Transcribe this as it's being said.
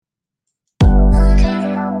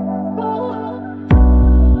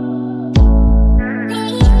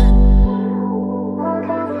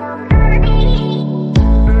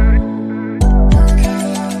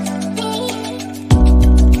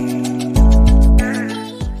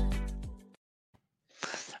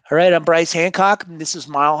All right, I'm Bryce Hancock. And this is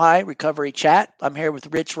Mile High Recovery Chat. I'm here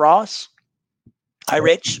with Rich Ross. Hi,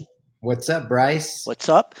 Rich. What's up, Bryce? What's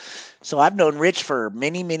up? So I've known Rich for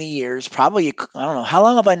many, many years. Probably, I don't know. How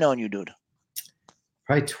long have I known you, dude?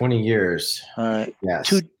 Probably 20 years. All right.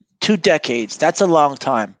 Yes. Two decades. That's a long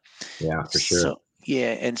time. Yeah, for sure. So,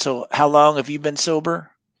 yeah. And so how long have you been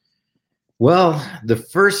sober? Well, the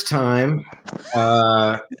first time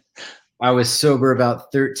I was sober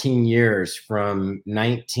about 13 years, from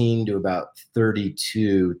 19 to about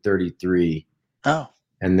 32, 33. Oh.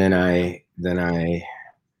 And then I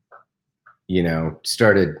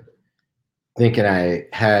started thinking I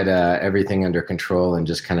had everything under control and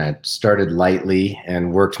just kind of started lightly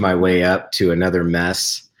and worked my way up to another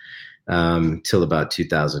mess till about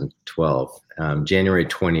 2012, January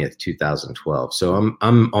 20th, 2012. So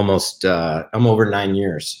I'm almost I'm over 9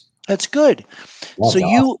 years. That's good. That's so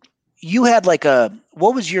awesome. you had like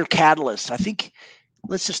what was your catalyst? I think,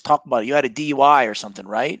 let's just talk about it. You had a DUI or something,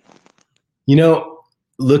 right?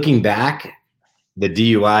 Looking back, the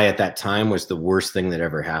DUI at that time was the worst thing that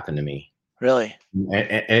ever happened to me. Really?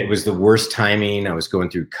 It was the worst timing. I was going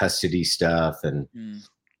through custody stuff and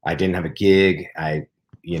I didn't have a gig.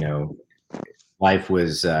 Life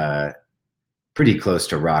was pretty close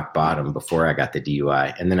to rock bottom before I got the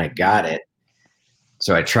DUI, and then I got it.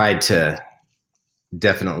 So I tried to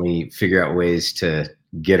definitely figure out ways to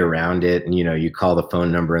get around it. And, you call the phone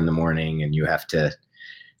number in the morning and you have to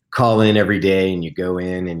call in every day, and you go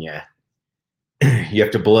in and you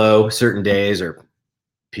have to blow certain days or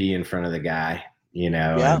pee in front of the guy,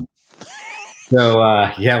 Yeah. So,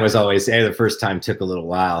 it was always, the first time took a little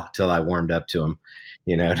while till I warmed up to him,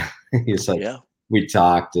 He's like, yeah. We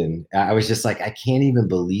talked, and I was just like, I can't even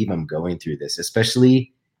believe I'm going through this,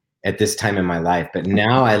 especially at this time in my life. But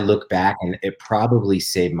now I look back and it probably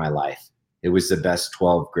saved my life. It was the best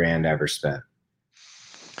 12 grand I ever spent.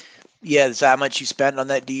 Yeah. Is that how much you spent on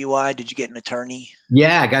that DUI? Did you get an attorney?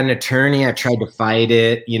 Yeah, I got an attorney. I tried to fight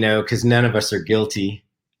it, because none of us are guilty.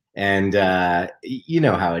 And you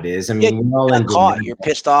know how it is. I mean, we're all got caught. You're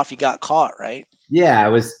pissed off. You got caught, right? Yeah, I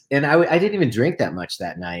was, and I didn't even drink that much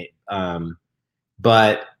that night.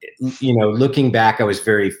 But looking back, I was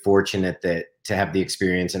very fortunate to have the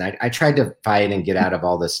experience, and I tried to fight and get out of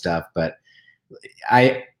all this stuff. But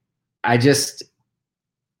I just,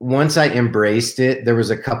 once I embraced it, there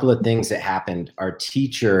was a couple of things that happened. Our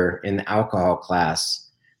teacher in the alcohol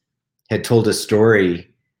class had told a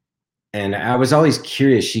story, and I was always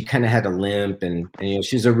curious. She kind of had a limp, and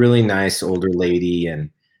she's a really nice older lady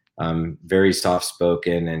and very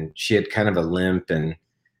soft-spoken, and she had kind of a limp. And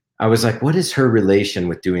I was like, what is her relation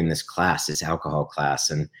with doing this class, this alcohol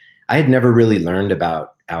class? And I had never really learned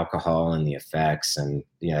about alcohol and the effects and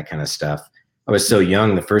that kind of stuff. I was so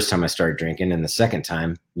young the first time I started drinking, and the second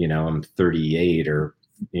time, I'm 38 or,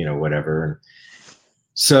 whatever.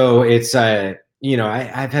 So it's, I've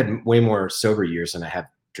had way more sober years than I have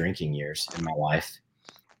drinking years in my life.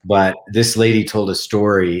 But this lady told a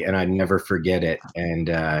story, and I'd never forget it.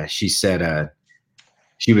 And she said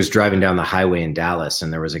she was driving down the highway in Dallas,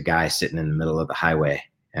 and there was a guy sitting in the middle of the highway,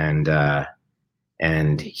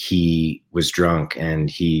 and he was drunk, and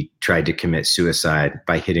he tried to commit suicide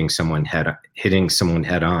by hitting someone head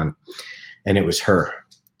on, and it was her.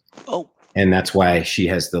 Oh. And that's why she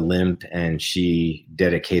has the limp, and she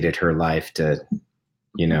dedicated her life to,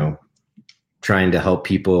 trying to help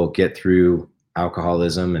people get through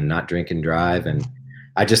alcoholism and not drink and drive. And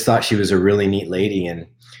I just thought she was a really neat lady, and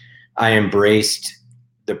I embraced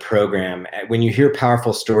the program. When you hear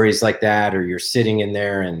powerful stories like that, or you're sitting in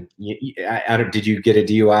there and did you get a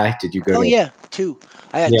DUI? Did you go? Oh, yeah, 2.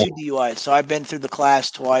 I had 2 DUIs. So I've been through the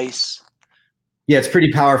class twice. Yeah, it's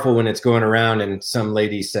pretty powerful when it's going around and some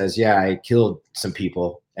lady says, yeah, I killed some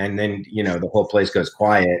people. And then, the whole place goes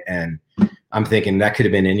quiet. And I'm thinking that could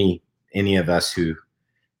have been any of us who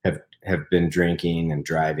have been drinking and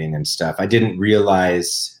driving and stuff. I didn't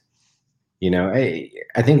realize, I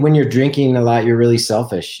think when you're drinking a lot, you're really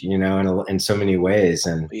selfish, in so many ways.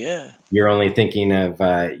 And you're only thinking of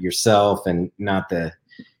yourself and not the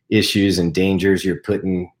issues and dangers you're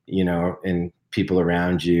putting, in people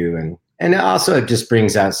around you. And also it just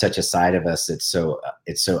brings out such a side of us that's so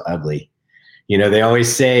ugly. They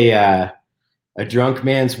always say a drunk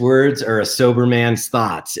man's words are a sober man's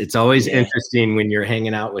thoughts. It's always interesting when you're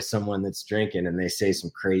hanging out with someone that's drinking and they say some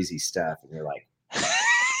crazy stuff, and you're like,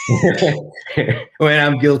 when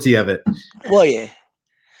I'm guilty of it. Well, yeah.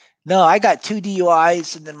 No, I got 2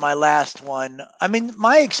 DUIs, and then my last one. I mean,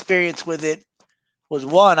 my experience with it was,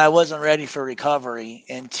 1, I wasn't ready for recovery,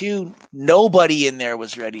 and 2, nobody in there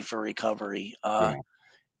was ready for recovery.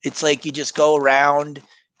 It's like you just go around.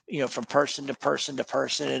 from person to person to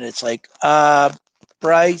person, and it's like,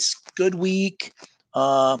 Bryce, good week.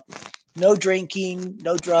 No drinking,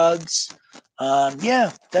 no drugs.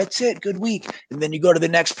 Yeah, that's it. Good week. And then you go to the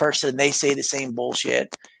next person and they say the same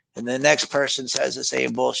bullshit. And the next person says the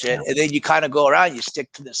same bullshit. And then you kind of go around, you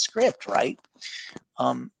stick to the script, right?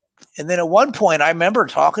 And then at one point, I remember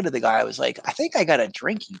talking to the guy. I was like, I think I got a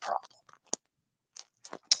drinking problem.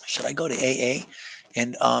 Should I go to AA?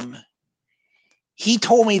 And he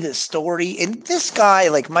told me this story. And this guy,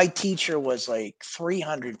 like my teacher was like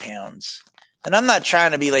 300 pounds. And I'm not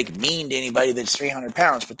trying to be like mean to anybody that's 300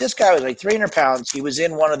 pounds, but this guy was like 300 pounds. He was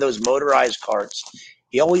in one of those motorized carts.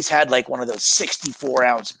 He always had like one of those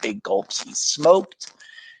 64-ounce big gulps. He smoked,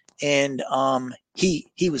 and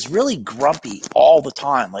he was really grumpy all the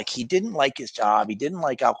time. Like he didn't like his job. He didn't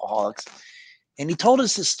like alcoholics. And he told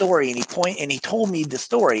us the story, and he told me the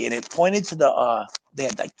story, and it pointed to they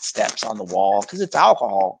had like steps on the wall because it's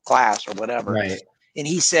alcohol class or whatever. Right. And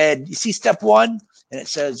he said, "You see step 1?" And it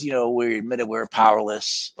says, we admitted we're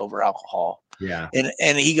powerless over alcohol. Yeah.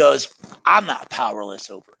 And he goes, "I'm not powerless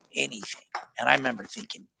over anything." And I remember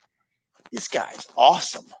thinking, this guy's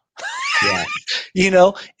awesome. Yeah.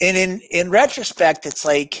 And in retrospect, it's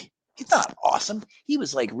like, he's not awesome. He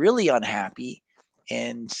was like really unhappy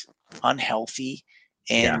and unhealthy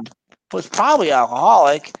and was probably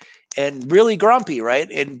alcoholic and really grumpy, right?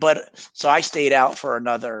 So I stayed out for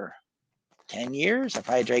another 10 years. I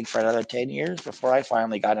probably drank for another 10 years before I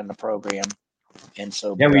finally got in the program. And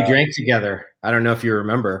so we drank together. I don't know if you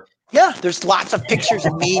remember. Yeah, there's lots of pictures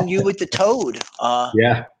of me and you with the toad.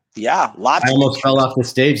 Yeah, lots. I almost fell off the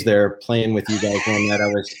stage there playing with you guys one night.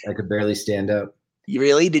 I could barely stand up. You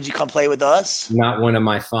really? Did you come play with us? Not one of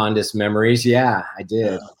my fondest memories. Yeah, I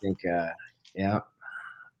did. I think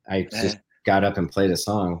I just got up and played a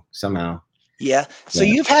song somehow. Yeah. So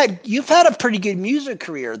you've had a pretty good music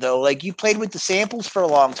career though. Like you played with the Samples for a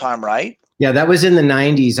long time, right? Yeah, that was in the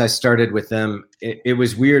 90s. I started with them. It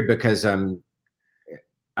was weird because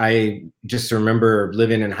I just remember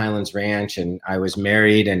living in Highlands Ranch, and I was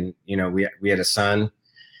married, and we had a son,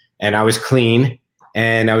 and I was clean,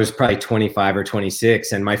 and I was probably 25 or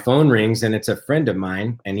 26, and my phone rings, and it's a friend of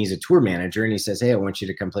mine, and he's a tour manager, and he says, "Hey, I want you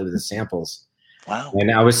to come play with the Samples." Wow. And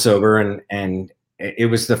I was sober, and it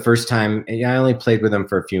was the first time. I only played with them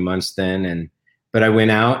for a few months then, but I went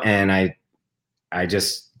out, and I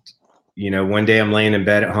just, one day I'm laying in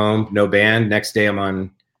bed at home, no band. Next day I'm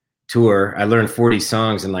on tour. I learned 40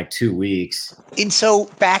 songs in like 2 weeks. And so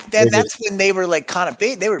back then, that's when they were like kind of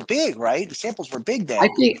big. They were big, right? The Samples were big then. I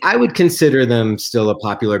think I would consider them still a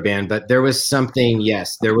popular band, but there was something,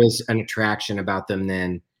 there was an attraction about them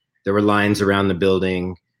then. There were lines around the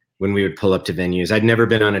building when we would pull up to venues. I'd never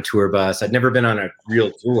been on a tour bus. I'd never been on a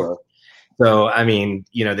real tour. So, I mean,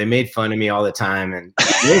 they made fun of me all the time, and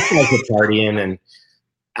most guys were partying, and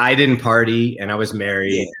I didn't party, and I was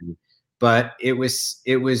married. Yeah. But it was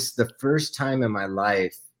the first time in my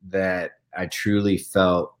life that I truly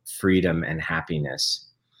felt freedom and happiness.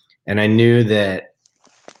 And I knew that,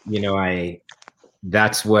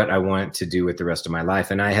 that's what I want to do with the rest of my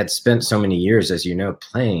life. And I had spent so many years, as you know,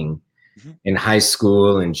 playing in high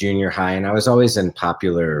school and junior high. And I was always in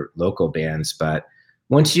popular local bands. But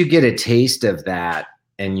once you get a taste of that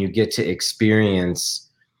and you get to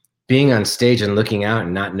experience being on stage and looking out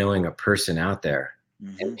and not knowing a person out there,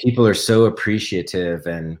 and people are so appreciative.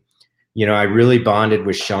 And, I really bonded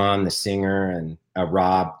with Sean, the singer, and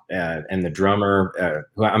Rob, and the drummer,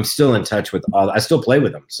 who I'm still in touch with. I still play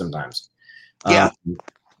with them sometimes. Yeah.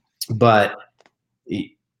 But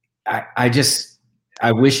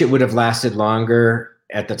I wish it would have lasted longer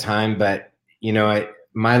at the time. But,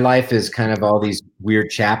 my life is kind of all these weird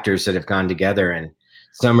chapters that have gone together, and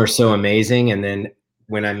some are so amazing. And then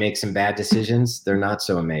when I make some bad decisions, they're not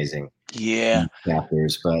so amazing. Yeah.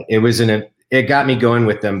 Chapters, but it got me going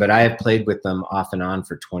with them, but I have played with them off and on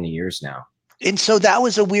for 20 years now. And so that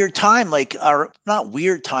was a weird time, or not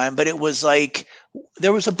weird time, but it was like,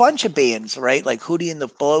 there was a bunch of bands, right? Like Hootie and the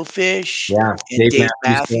Blowfish, and Dave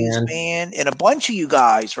Matthews Band, and a bunch of you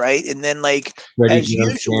guys, right? And then like,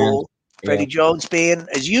 Freddie Jones Band,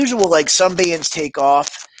 as usual, like some bands take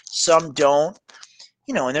off, some don't,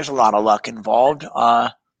 and there's a lot of luck involved.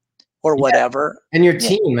 Or whatever. And your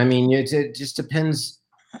team, I mean, it just depends.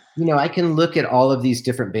 I can look at all of these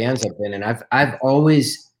different bands I've been in. I've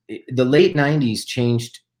always, the late 90s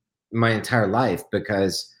changed my entire life,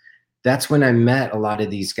 because that's when I met a lot of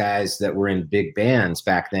these guys that were in big bands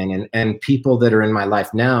back then, and people that are in my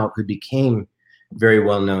life now who became very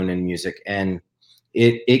well known in music. And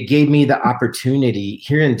it gave me the opportunity.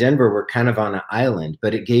 Here in Denver, we're kind of on an island,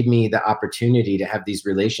 but it gave me the opportunity to have these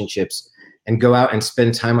relationships and go out and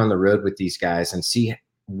spend time on the road with these guys and see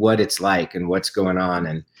what it's like and what's going on.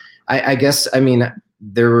 And I guess, I mean,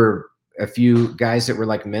 there were a few guys that were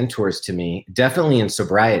like mentors to me, definitely in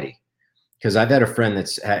sobriety, because I've had a friend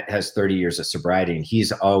that's has 30 years of sobriety, and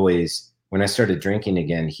he's always, when I started drinking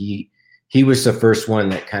again, he was the first one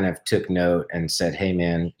that kind of took note and said, hey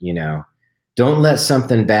man, you know, don't let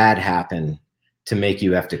something bad happen to make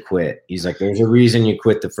you have to quit. He's like, there's a reason you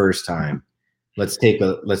quit the first time. Let's take,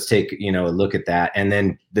 you know, a look at that. And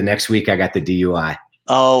then the next week I got the DUI.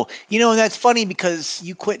 Oh, you know, that's funny because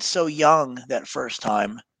you quit so young that first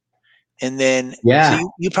time. And then Yeah.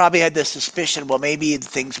 so you probably had the suspicion, well, maybe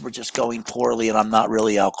things were just going poorly and I'm not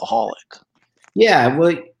really alcoholic. Yeah.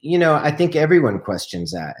 Well, you know, I think everyone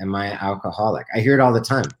questions that. Am I alcoholic? I hear it all the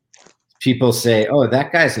time. People say, oh,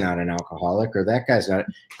 that guy's not an alcoholic, or that guy's not.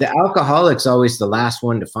 The alcoholic's always the last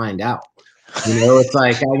one to find out. You know, it's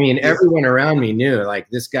like, I mean, everyone around me knew, like,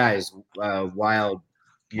 this guy's a wild,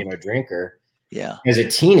 you know, drinker. Yeah. As a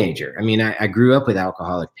teenager. I mean, I grew up with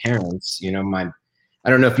alcoholic parents. You know, I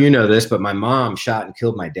don't know if you know this, but my mom shot and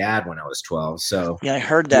killed my dad when I was 12. So yeah, I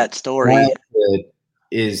heard that story.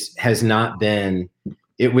 Has not been,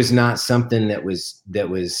 it was not something that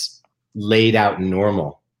was laid out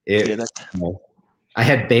normal. You know, I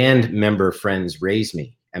had band member friends raise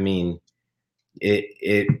me. I mean,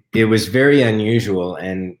 it was very unusual,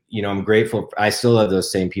 and you know, I'm grateful. I still have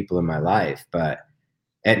those same people in my life, but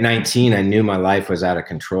at 19, I knew my life was out of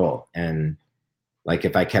control, and like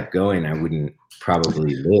if I kept going, I wouldn't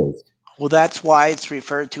probably live. Well, that's why it's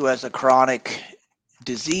referred to as a chronic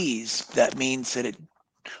disease. That means that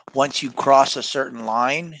once you cross a certain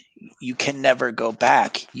line, you can never go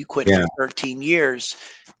back. You quit for 13 years,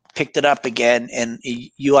 picked it up again, and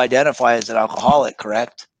you identify as an alcoholic,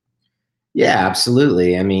 correct? Yeah,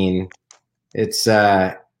 absolutely. I mean, it's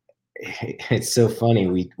so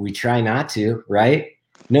funny. We try not to, right?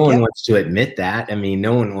 No one wants to admit that. I mean,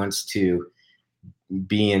 no one wants to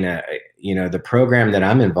be in you know, the program that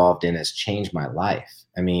I'm involved in has changed my life.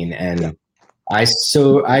 I mean, and I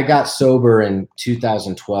got sober in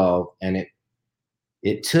 2012, and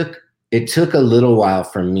it took a little while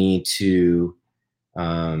for me to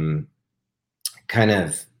kind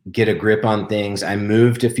of get a grip on things. I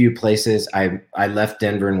moved a few places. I left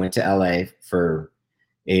Denver and went to LA for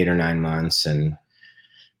 8 or 9 months, and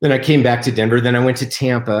then I came back to Denver. Then I went to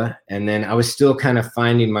Tampa, and then I was still kind of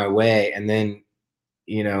finding my way. And then,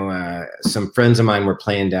 you know, some friends of mine were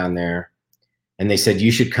playing down there, and they said,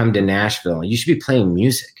 you should come to Nashville and you should be playing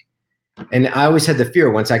music. And I always had the fear,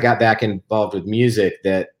 once I got back involved with music,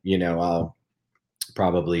 that, you know, I'll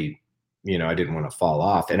probably, you know, I didn't want to fall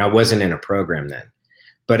off. And I wasn't in a program then,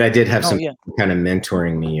 but I did have some kind of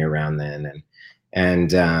mentoring me around then. And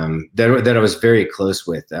that I was very close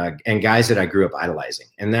with, and guys that I grew up idolizing.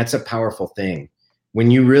 And that's a powerful thing. When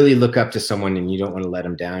you really look up to someone and you don't want to let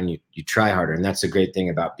them down, you try harder. And that's the great thing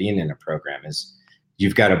about being in a program, is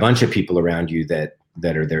you've got a bunch of people around you that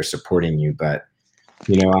are there supporting you. But,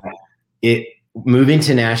 you know, moving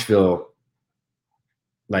to Nashville,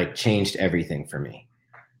 like, changed everything for me,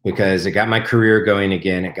 because it got my career going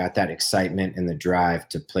again. It got that excitement and the drive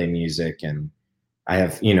to play music. And I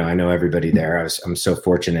have, you know, I know everybody there. I'm so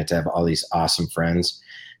fortunate to have all these awesome friends.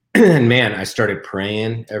 And man, I started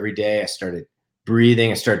praying every day. I started breathing.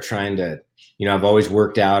 I started trying to, you know, I've always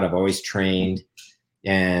worked out. I've always trained.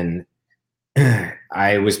 And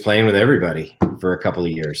I was playing with everybody for a couple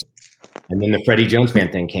of years. And then the Freddie Jones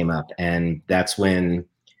Band thing came up. And that's when,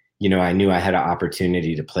 you know, I knew I had an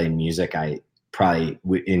opportunity to play music. I probably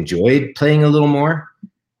enjoyed playing a little more.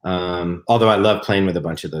 Although I love playing with a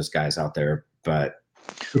bunch of those guys out there, but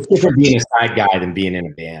it's different being a side guy than being in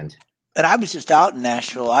a band. And I was just out in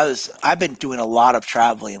Nashville. I've been doing a lot of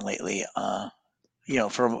traveling lately, you know,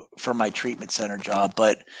 for my treatment center job,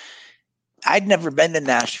 but I'd never been to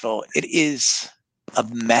Nashville. It is a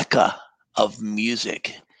mecca of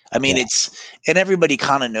music. I mean, and everybody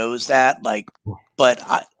kind of knows that, like,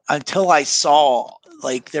 but until I saw,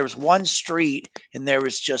 like, there was one street and there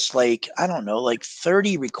was just like, I don't know, like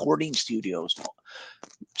 30 recording studios.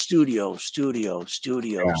 Studio.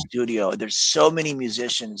 There's so many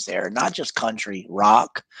musicians there, not just country,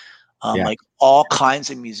 rock, like all kinds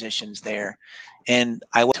of musicians there. And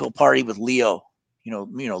I went to a party with Leo, you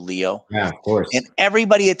know Leo. Yeah, of course. And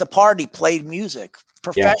everybody at the party played music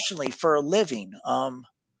professionally for a living. Well,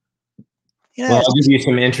 I'll give you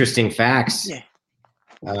some interesting facts.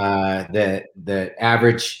 The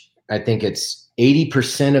average, I think it's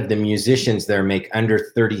 80% of the musicians there make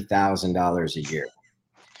under $30,000 a year.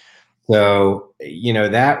 So, you know,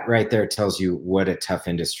 that right there tells you what a tough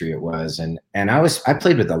industry it was. And I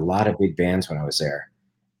played with a lot of big bands when I was there.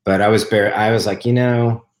 But I was like,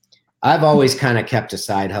 I've always kind of kept a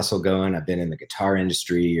side hustle going. I've been in the guitar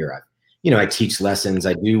industry, or I teach lessons.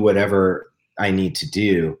 I do whatever I need to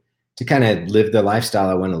do to kind of live the lifestyle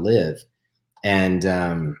I want to live.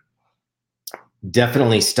 And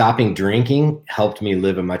definitely stopping drinking helped me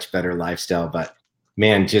live a much better lifestyle. But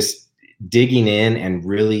man, just digging in and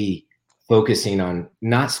really focusing on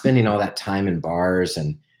not spending all that time in bars.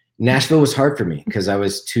 And Nashville was hard for me because I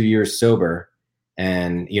was 2 years sober.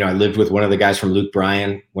 And, I lived with one of the guys from Luke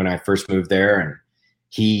Bryan when I first moved there. And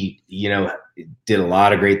he, did a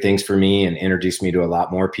lot of great things for me and introduced me to a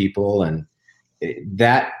lot more people. And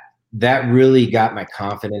that really got my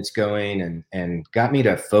confidence going and got me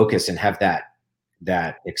to focus and have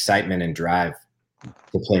that excitement and drive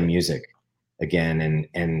to play music again.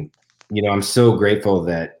 And I'm so grateful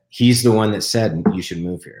that he's the one that said you should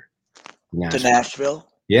move here. To Nashville?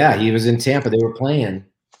 Yeah, he was in Tampa. They were playing.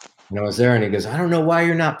 And I was there, and he goes, I don't know why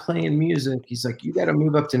you're not playing music. He's like, you got to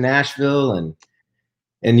move up to Nashville. And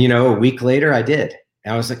a week later I did.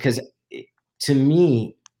 And I was like, because to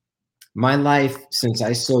me, my life since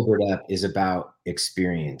I sobered up is about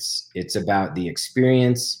experience. It's about the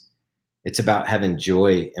experience. It's about having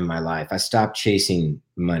joy in my life. I stopped chasing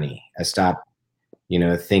money. I stopped,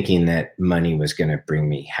 thinking that money was going to bring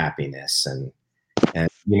me happiness. And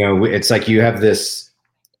it's like you have this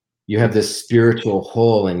spiritual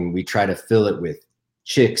hole, and we try to fill it with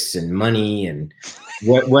chicks and money and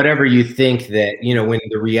whatever you think that, when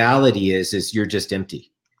the reality is you're just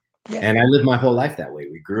empty. Yeah. And I lived my whole life that way.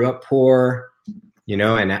 We grew up poor,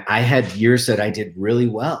 and I had years that I did really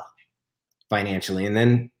well financially. And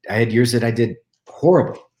then I had years that I did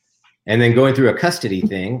horrible. And then going through a custody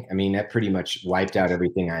thing, that pretty much wiped out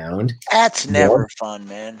everything I owned. That's never fun,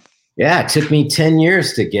 man. Yeah, it took me 10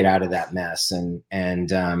 years to get out of that mess. And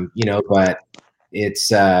but it's,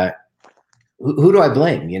 who do I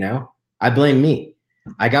blame? I blame me.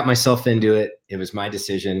 I got myself into it. It was my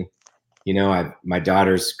decision. My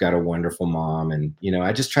daughter's got a wonderful mom, and,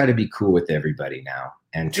 I just try to be cool with everybody now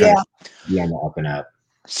and try to be on the up and up.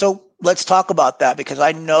 So let's talk about that, because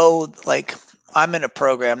I know, I'm in a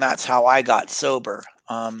program. That's how I got sober.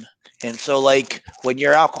 And so when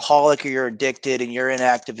you're alcoholic or you're addicted and you're in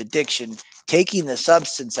active addiction, taking the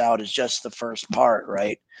substance out is just the first part,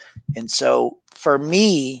 right? And so for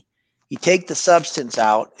me, you take the substance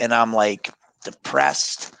out and I'm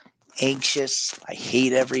depressed, anxious. I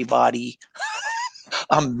hate everybody.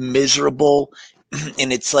 I'm miserable.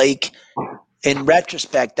 And it's in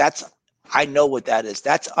retrospect, I know what that is.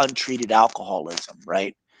 That's untreated alcoholism,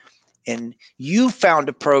 right? And you found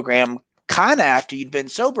a program kind of after you'd been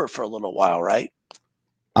sober for a little while, right?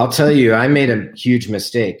 I'll tell you, I made a huge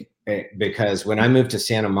mistake because when I moved to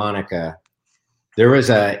Santa Monica, there was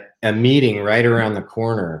a meeting right around the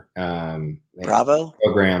corner. Bravo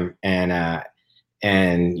program, and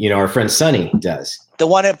our friend Sonny does the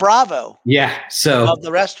one at Bravo. Yeah, so of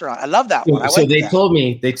the restaurant. I love that one. So they told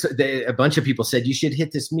me a bunch of people said you should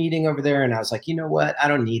hit this meeting over there, and I was like, you know what? I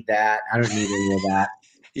don't need that. I don't need any of that.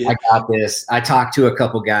 Yeah. I got this. I talked to a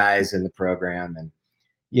couple guys in the program, and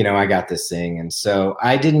I got this thing. And so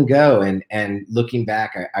I didn't go, and looking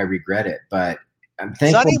back, I regret it, but I'm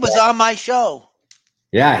thankful. Sonny was on my show.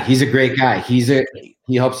 Yeah, he's a great guy. He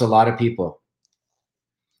helps a lot of people.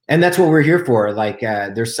 And that's what we're here for.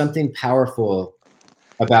 There's something powerful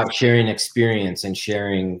about sharing experience and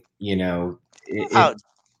sharing, dude,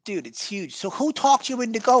 it's huge. So who talked you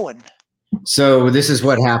into going? So this is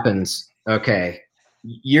what happens. Okay.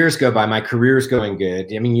 Years go by, my career's going good.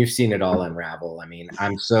 You've seen it all unravel.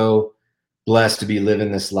 I'm so blessed to be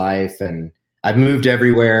living this life, and I've moved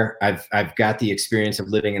everywhere. I've got the experience of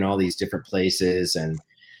living in all these different places. And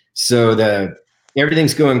so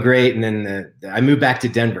everything's going great. And then I moved back to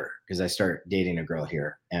Denver because I started dating a girl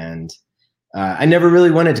here. And I never really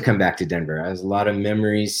wanted to come back to Denver. I have a lot of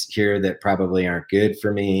memories here that probably aren't good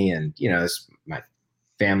for me. And, my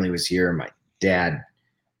family was here. My dad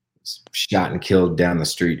shot and killed down the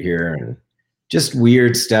street here, and just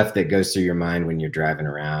weird stuff that goes through your mind when you're driving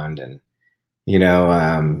around. And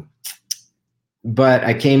but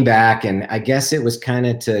I came back, and I guess it was kind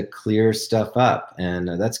of to clear stuff up, and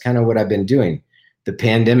that's kind of what I've been doing. The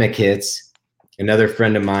pandemic hits. Another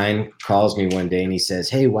friend of mine calls me one day and he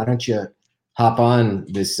says, hey, why don't you hop on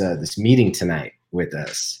this meeting tonight with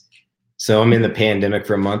us? So I'm in the pandemic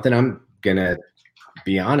for a month, and I'm gonna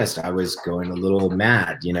be honest, I was going a little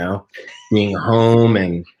mad, being home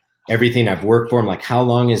and everything I've worked for. I'm like, how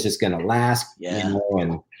long is this going to last? Yeah.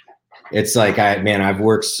 And it's like, I've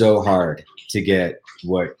worked so hard to get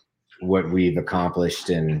what we've accomplished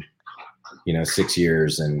in, 6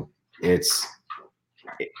 years. And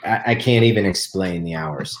I can't even explain the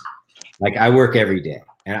hours. Like I work every day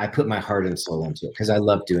and I put my heart and soul into it because I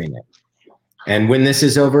love doing it. And when this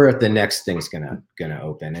is over, the next thing's gonna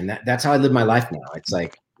open. And that's how I live my life now. It's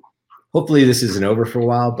like, hopefully this isn't over for a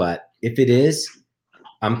while, but if it is,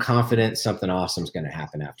 I'm confident something awesome is going to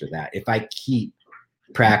happen after that. If I keep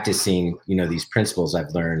practicing, these principles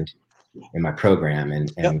I've learned in my program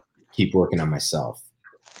and keep working on myself.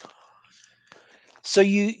 So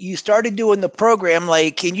you started doing the program,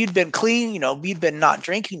 and you'd been clean, you'd been not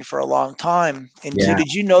drinking for a long time. And so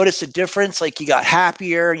did you notice a difference? Like you got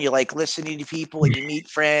happier and you like listening to people and you meet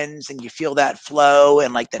friends and you feel that flow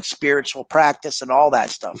and like that spiritual practice and all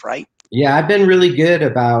that stuff, right? Yeah, I've been really good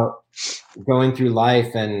about going through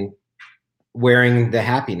life and wearing the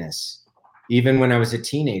happiness. Even when I was a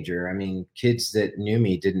teenager, I mean, kids that knew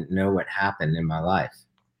me didn't know what happened in my life.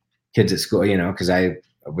 Kids at school, because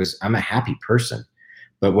I'm a happy person.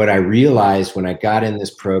 But what I realized when I got in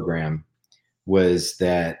this program was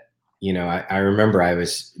that, I remember I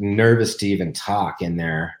was nervous to even talk in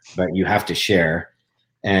there, but you have to share.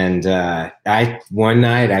 And one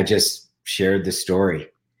night I just shared the story.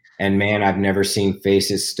 And man, I've never seen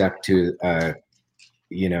faces stuck to,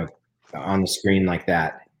 on the screen like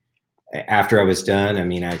that. After I was done, I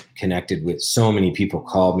mean, I connected with so many people,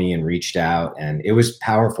 called me and reached out, and it was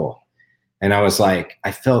powerful. And I was like,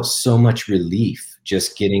 I felt so much relief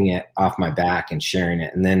just getting it off my back and sharing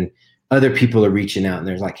it. And then other people are reaching out and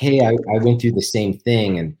they're like, hey, I went through the same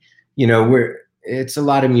thing. And, it's a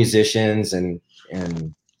lot of musicians and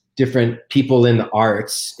different people in the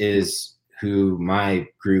arts is who my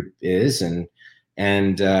group is. And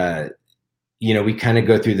we kind of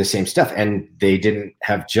go through the same stuff, and they didn't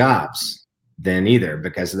have jobs then either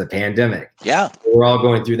because of the pandemic. Yeah. We're all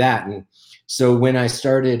going through that. And so when I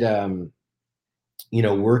started,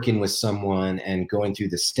 working with someone and going through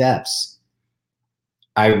the steps,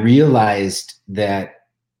 I realized that,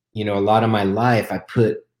 a lot of my life, I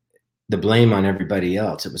put the blame on everybody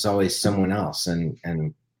else. It was always someone else. And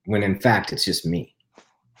when in fact, it's just me.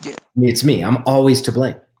 Yeah. It's me. I'm always to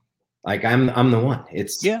blame. Like I'm the one.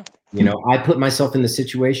 It's, I put myself in the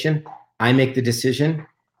situation. I make the decision.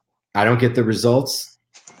 I don't get the results.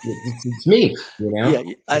 It's me, Yeah, I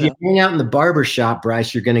know. If you hang out in the barber shop,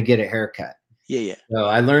 Bryce, you're going to get a haircut. Yeah. So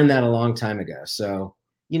I learned that a long time ago. So,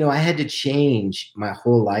 I had to change my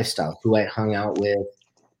whole lifestyle, who I hung out with,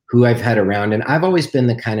 who I've had around. And I've always been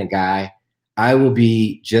the kind of guy, I will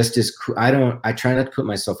be just as cool. I try not to put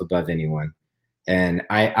myself above anyone. And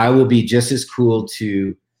I will be just as cool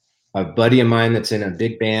to a buddy of mine that's in a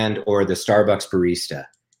big band or the Starbucks barista.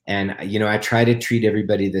 And, I try to treat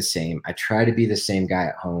everybody the same. I try to be the same guy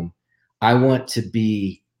at home. I want to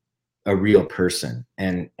be a real person.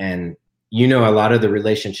 And a lot of the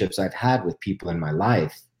relationships I've had with people in my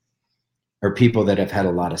life are people that have had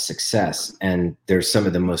a lot of success. And they're some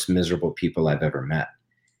of the most miserable people I've ever met.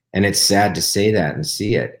 And it's sad to say that and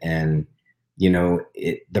see it. And,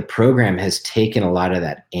 the program has taken a lot of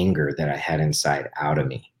that anger that I had inside out of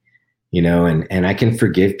me, and I can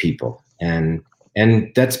forgive people. And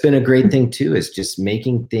that's been a great thing too, is just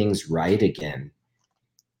making things right again.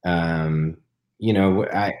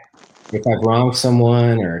 If I've wronged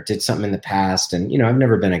someone or did something in the past, and I've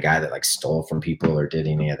never been a guy that like stole from people or did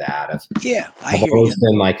any of that. I've always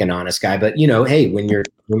been like an honest guy, but hey, when you're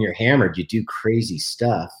hammered, you do crazy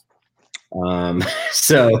stuff.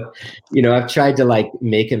 So, I've tried to like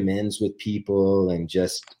make amends with people and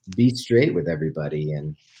just be straight with everybody.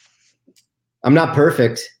 And I'm not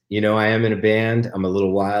perfect. I am in a band. I'm a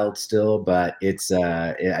little wild still, but it's,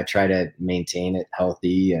 I try to maintain it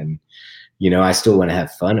healthy, and, I still want to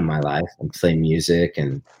have fun in my life and play music.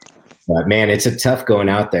 But man, it's a tough going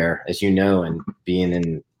out there, as and being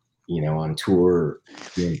in, on tour,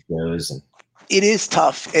 doing shows. And it is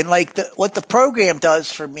tough. And like what the program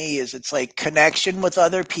does for me is it's like connection with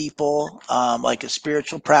other people, like a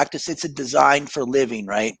spiritual practice. It's a design for living,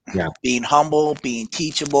 right? Yeah. Being humble, being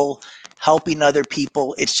teachable, helping other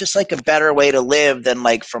people. It's just like a better way to live than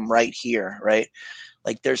like from right here, right?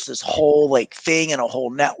 Like there's this whole like thing and a whole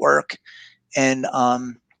network, and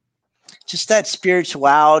just that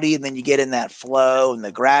spirituality, and then you get in that flow and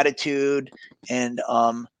the gratitude. And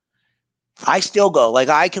I still go, like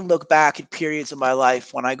I can look back at periods of my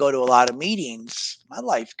life when I go to a lot of meetings, my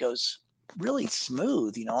life goes really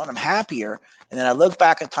smooth, and I'm happier. And then I look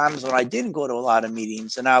back at times when I didn't go to a lot of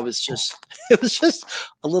meetings and it was just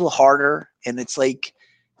a little harder. And it's like,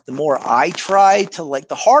 the more I try to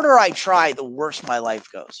the harder I try, the worse my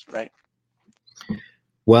life goes. Right.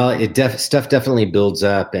 Well, stuff definitely builds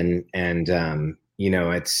up, and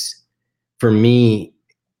it's, for me,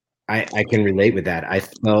 I can relate with that. I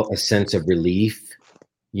felt a sense of relief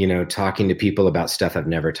you know, talking to people about stuff I've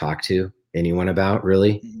never talked to anyone about,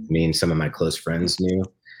 really. Mhm. I mean, some of my close friends knew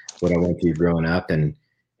what I went through growing up, and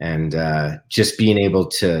just being able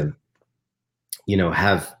to, you know,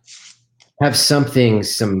 have something,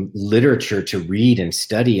 some literature to read and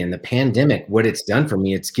study. And the pandemic, what it's done for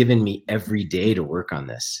me, it's given me every day to work on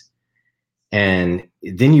this. And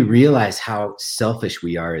then you realize how selfish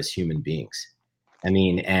we are as human beings. I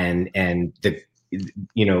mean, and the,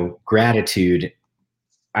 you know, gratitude.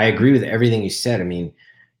 I agree with everything you said. I mean,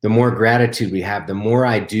 the more gratitude we have, the more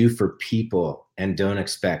I do for people and don't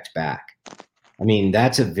expect back. I mean,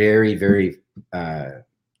 that's a very, very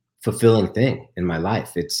fulfilling thing in my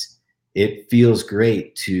life. It feels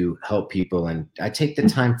great to help people, and I take the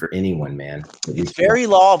time for anyone, man. It's very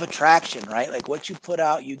law of attraction, right? Like what you put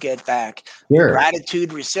out, you get back. Sure.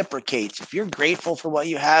 Gratitude reciprocates. If you're grateful for what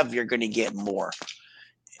you have, you're going to get more.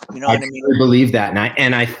 You know I what I mean? believe that,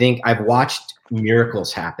 and I think I've watched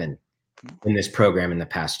miracles happen in this program in the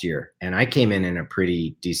past year, and I came in a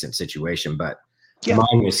pretty decent situation, but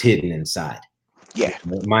mine was hidden inside. Yeah,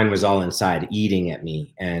 mine was all inside, eating at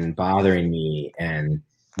me and bothering me, and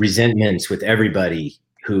resentments with everybody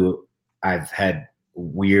who I've had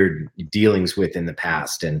weird dealings with in the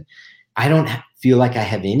past. And I don't feel like I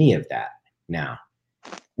have any of that now.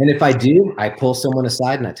 And if I do, I pull someone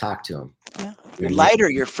aside and I talk to them. Yeah. You're lighter,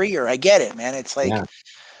 you're freer. I get it, man. It's like,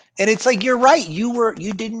 and it's like, you're right. You were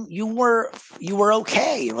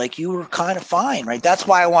okay. Like you were kind of fine, right? That's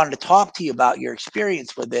why I wanted to talk to you about your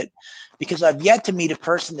experience with it, because I've yet to meet a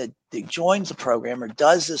person that joins the program or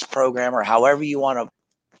does this program or however you want to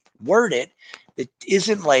word it, that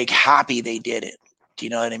isn't like happy they did it. Do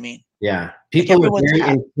you know what I mean? Yeah. People are very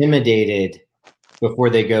intimidated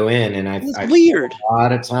before they go in. And I've weird. spent a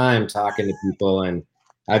lot of time talking to people, and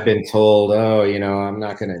I've been told, oh, you know, I'm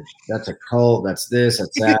not going to, that's a cult, that's this,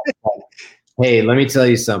 that's that. Hey, let me tell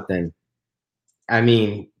you something. I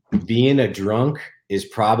mean, being a drunk is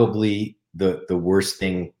probably the worst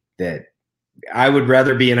thing. That I would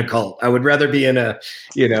rather be in a cult. I would rather be in a,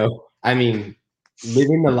 you know, I mean,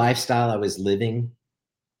 living the lifestyle I was living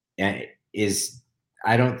is,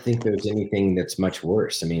 I don't think there's anything that's much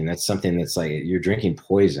worse. I mean, that's something that's like, you're drinking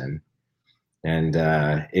poison, and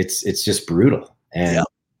it's just brutal. And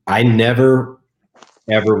I never,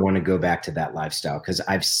 ever want to go back to that lifestyle, because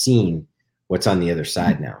I've seen what's on the other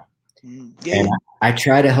side now. And I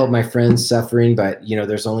try to help my friends suffering, but you know,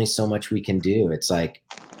 there's only so much we can do. It's like,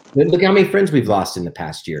 look how many friends we've lost in the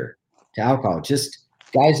past year to alcohol, just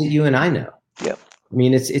guys that you and I know. Yep. I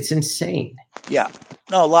mean, it's insane. Yeah.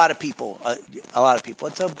 No, a lot of people.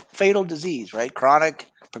 It's a fatal disease, right? Chronic,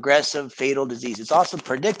 progressive, fatal disease. It's also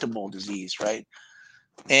predictable disease, right?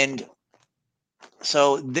 And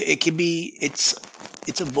so it can be, it's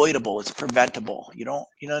avoidable. It's preventable. You know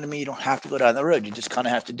what I mean? You don't have to go down the road. You just kind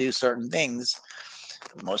of have to do certain things.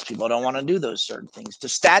 Most people don't want to do those certain things.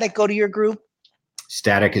 Does Static go to your group?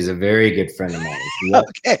 Static is a very good friend of mine.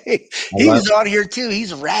 Okay. He's on here too.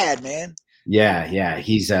 He's rad, man. Yeah.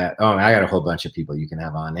 He's I got a whole bunch of people you can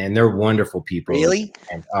have on, and they're wonderful people. Really?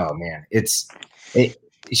 And oh man,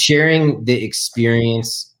 sharing the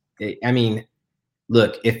experience. I mean,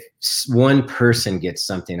 look, if one person gets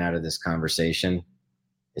something out of this conversation,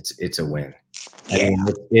 it's a win. Yeah. I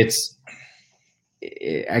mean,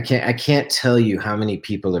 I can't tell you how many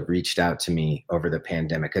people have reached out to me over the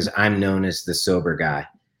pandemic, because I'm known as the sober guy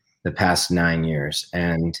the past 9 years.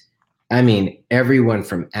 And I mean, everyone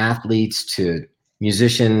from athletes to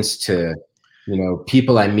musicians to, you know,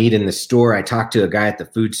 people I meet in the store. I talked to a guy at the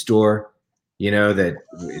food store, you know, that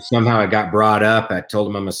somehow I got brought up. I told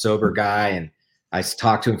him I'm a sober guy, and I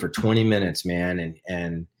talked to him for 20 minutes, man.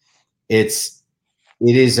 And it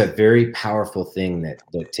is a very powerful thing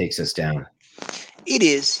that takes us down. It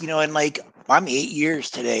is, you know, and like, I'm 8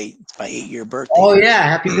 years today. It's my 8-year birthday. Oh yeah,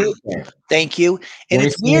 happy birthday! Thank you. And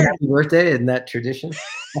it's weird. Happy birthday, isn't that tradition?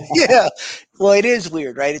 Yeah. Well, it is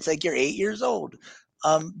weird, right? It's like you're 8 years old.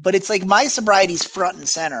 But it's like my sobriety's front and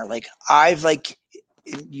center. Like I've like,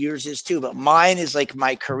 yours is too, but mine is like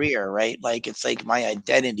my career, right? Like it's like my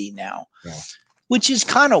identity now, which is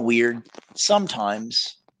kind of weird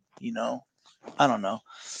sometimes, you know. I don't know.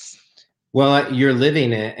 Well, you're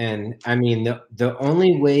living it. And I mean, the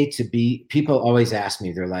only way to be, people always ask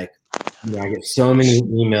me, they're like, you know, I get so many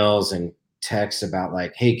emails and texts about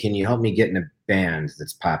like, hey, can you help me get in a band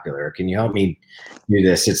that's popular? Or can you help me do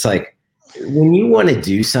this? It's like, when you want to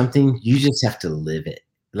do something, you just have to live it.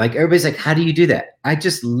 Like everybody's like, how do you do that? I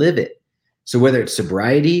just live it. So whether it's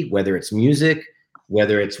sobriety, whether it's music,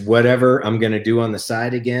 whether it's whatever I'm going to do on the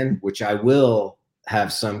side again, which I will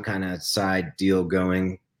have some kind of side deal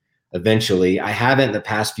going eventually. I haven't the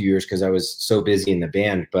past few years because I was so busy in the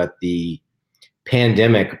band, but the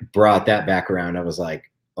pandemic brought that back around. I was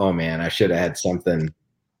like, oh man, I should have had something.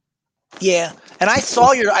 Yeah. And I saw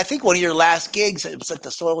I think one of your last gigs, it was at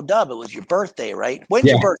the Soil Dub. It was your birthday, right? When's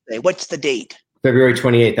your birthday? What's the date? February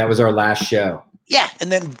 28th. That was our last show. Yeah.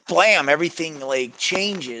 And then blam, everything like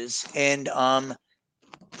changes and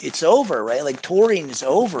it's over, right? Like touring is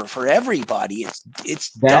over for everybody.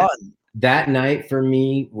 It's done. That night for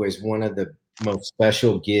me was one of the most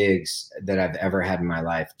special gigs that I've ever had in my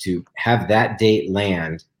life. To have that date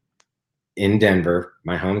land in Denver,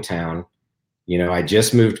 my hometown. You know, I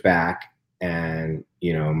just moved back and,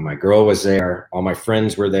 you know, my girl was there. All my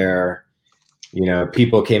friends were there. You know,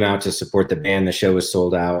 people came out to support the band. The show was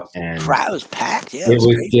sold out and crowd was packed. Yeah,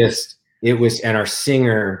 it was, and our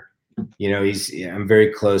singer, you know, I'm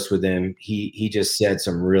very close with him. He just said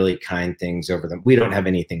some really kind things over them. We don't have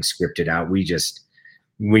anything scripted out. We just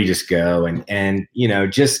go and, you know,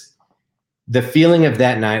 just the feeling of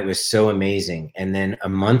that night was so amazing. And then a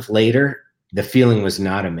month later, the feeling was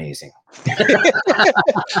not amazing.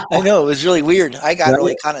 I know, it was really weird. I got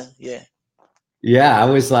really kind of, yeah. Yeah, I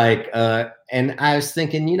was like, and I was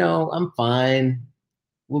thinking, you know, I'm fine.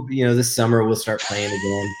 You know, this summer we'll start playing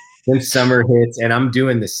again. Then summer hits, and I'm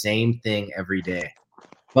doing the same thing every day.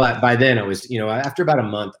 But by then it was, you know, after about a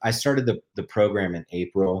month, I started the program in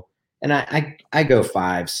April, and I go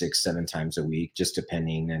 5, 6, 7 times a week, just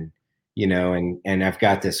depending, and you know, and I've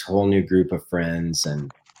got this whole new group of friends,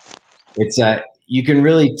 and it's you can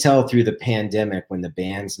really tell through the pandemic when the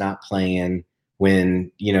band's not playing,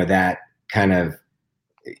 when, you know, that kind of,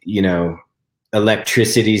 you know,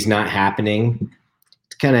 electricity's not happening.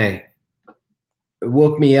 It kind of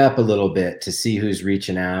woke me up a little bit to see who's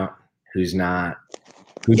reaching out, who's not,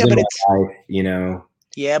 who's in my life, you know.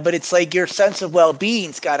 Yeah, but it's like your sense of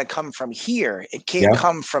well-being's got to come from here. It can't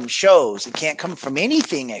come from shows. It can't come from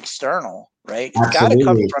anything external, right? It's got to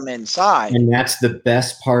come from inside. And that's the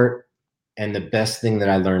best part. And the best thing that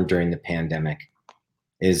I learned during the pandemic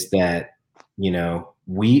is that, you know,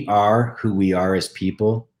 we are who we are as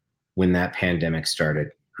people when that pandemic started.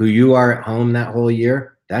 Who you are at home that whole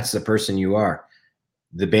year, that's the person you are.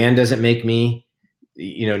 The band doesn't make me,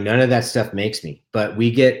 you know, none of that stuff makes me. But we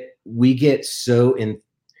get so in,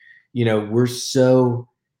 you know, we're so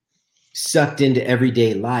sucked into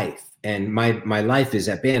everyday life. And my life is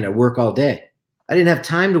at band. I work all day. I didn't have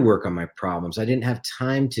time to work on my problems. I didn't have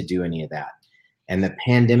time to do any of that. And the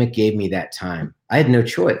pandemic gave me that time. I had no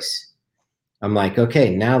choice. I'm like,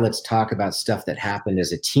 okay, now let's talk about stuff that happened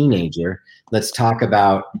as a teenager. Let's talk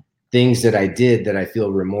about things that I did that I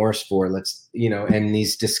feel remorse for. Let's, you know, and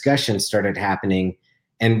these discussions started happening.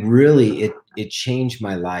 And really it changed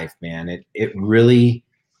my life, man. It really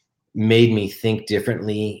made me think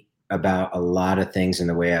differently about a lot of things and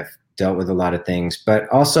the way I've dealt with a lot of things, but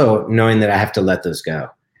also knowing that I have to let those go.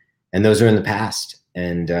 And those are in the past.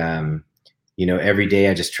 And, you know, every day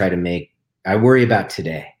I just try to I worry about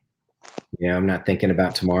today. You know, I'm not thinking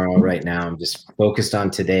about tomorrow right now. I'm just focused on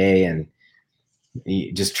today and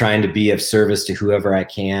just trying to be of service to whoever I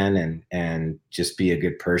can and just be a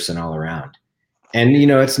good person all around. And, you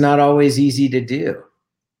know, it's not always easy to do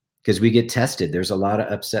because we get tested. There's a lot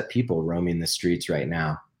of upset people roaming the streets right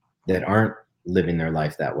now that aren't living their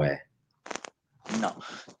life that way. No,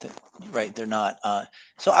 right. They're not.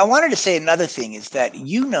 So I wanted to say another thing is that,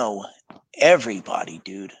 you know, everybody,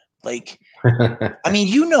 dude. Like, I mean,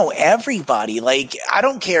 you know, everybody. Like, I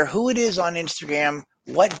don't care who it is on Instagram,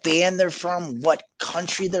 what band they're from, what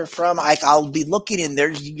country they're from. I'll be looking in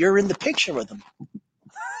there. You're in the picture with them.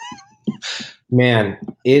 Man,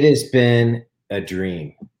 it has been a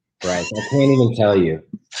dream, right? I can't even tell you.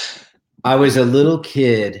 I was a little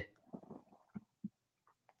kid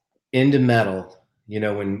into metal, you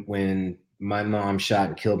know, when my mom shot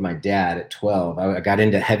and killed my dad at 12, I got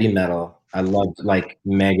into heavy metal. I loved like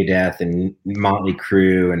Megadeth and Motley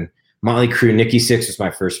Crue. Nikki Sixx was my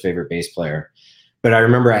first favorite bass player. But I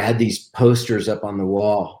remember I had these posters up on the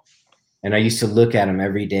wall and I used to look at them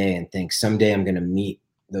every day and think someday I'm going to meet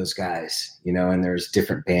those guys, you know, and there's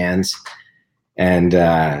different bands. And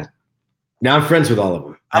now I'm friends with all of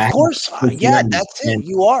them. Of course. Yeah, that's it.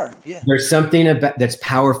 You are. Yeah. There's something about that's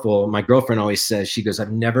powerful. My girlfriend always says, she goes,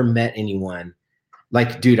 I've never met anyone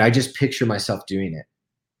like, dude, I just picture myself doing it.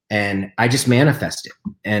 And I just manifest it.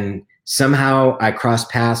 And somehow I cross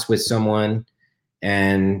paths with someone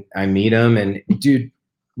and I meet them. And dude,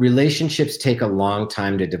 relationships take a long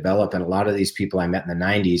time to develop. And a lot of these people I met in the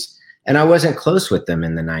 90s, and I wasn't close with them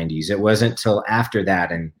in the 90s. It wasn't till after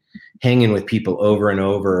that and hanging with people over and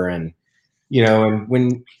over. And, you know,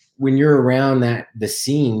 and when you're around the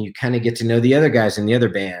scene, you kind of get to know the other guys in the other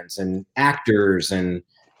bands and actors and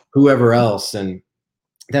whoever else. And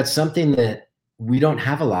that's something that we don't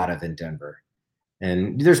have a lot of in Denver.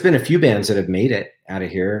 And there's been a few bands that have made it out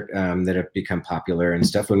of here that have become popular and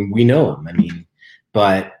stuff, and we know them. I mean,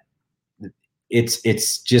 but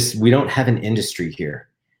it's just, we don't have an industry here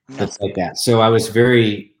that's like that. So I was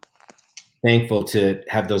very thankful to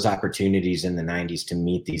have those opportunities in the 90s to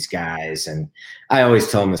meet these guys. And I always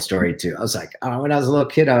tell them the story too. I was like, oh, when I was a little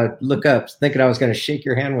kid, I would look up thinking I was going to shake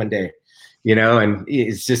your hand one day, you know, and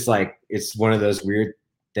it's just like, it's one of those weird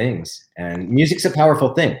things. And music's a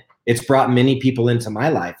powerful thing. It's brought many people into my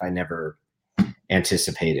life I never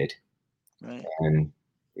anticipated. Right. And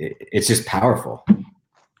it's just powerful.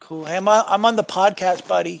 Cool. Hey, I'm on the podcast,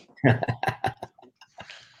 buddy.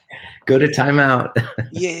 Go to timeout.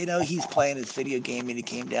 Yeah, you know, he's playing his video game and he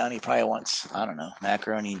came down. He probably wants, I don't know,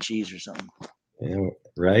 macaroni and cheese or something. Yeah,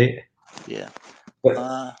 right? Yeah.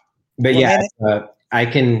 But yeah, I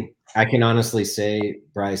can honestly say,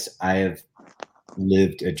 Bryce, I have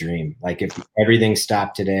lived a dream. Like if everything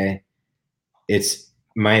stopped today, it's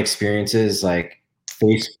my experiences, like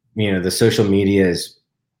the social media is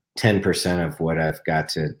 10% of what I've got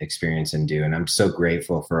to experience and do. And I'm so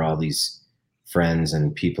grateful for all these friends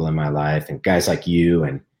and people in my life and guys like you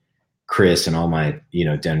and Chris and all my,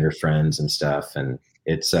 Denver friends and stuff. And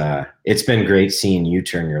it's been great seeing you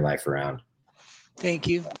turn your life around. Thank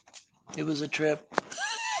you. It was a trip.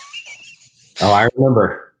 Oh, I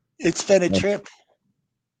remember. It's been a trip.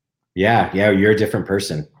 Yeah. You're a different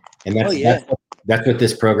person. And that's what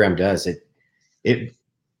this program does.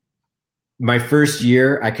 My first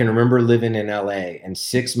year, I can remember living in LA, and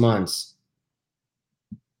 6 months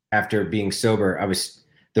after being sober,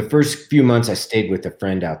 the first few months I stayed with a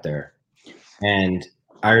friend out there, and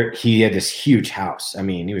he had this huge house. I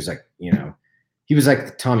mean, he was like, he was like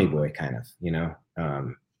the Tommy Boy kind of,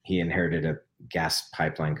 he inherited a gas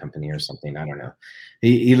pipeline company or something. I don't know.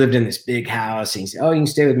 He lived in this big house, and he said, oh, you can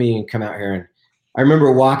stay with me and come out here. And I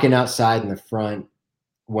remember walking outside in the front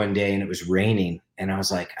one day and it was raining, and I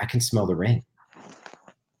was like, I can smell the rain.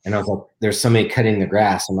 And I was like, there's somebody cutting the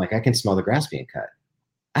grass. I'm like, I can smell the grass being cut.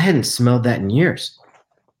 I hadn't smelled that in years.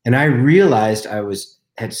 And I realized I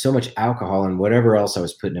had so much alcohol and whatever else I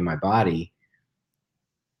was putting in my body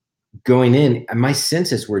going in, my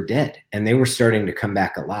senses were dead and they were starting to come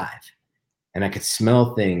back alive. And I could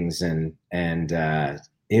smell things, and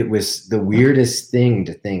it was the weirdest thing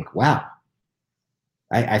to think, wow,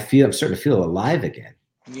 I'm starting to feel alive again.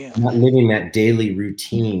 Yeah. I'm not living that daily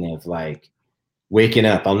routine of like waking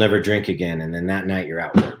up, I'll never drink again. And then that night you're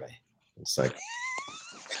out with everybody. It's like,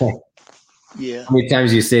 yeah. How many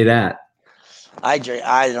times do you say that? I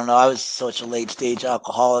don't know. I was such a late stage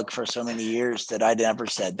alcoholic for so many years that I never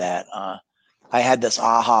said that. I had this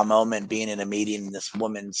aha moment being in a meeting. This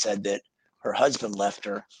woman said that her husband left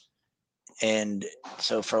her. And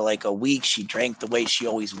so for like a week, she drank the way she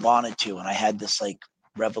always wanted to. And I had this like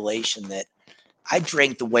revelation that I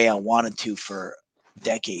drank the way I wanted to for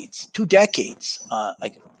decades, 2 decades.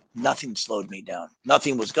 Like nothing slowed me down.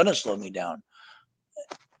 Nothing was going to slow me down.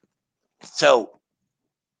 So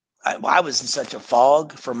I was in such a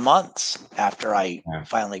fog for months after I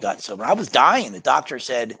finally got sober. I was dying. The doctor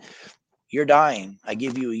said, you're dying. I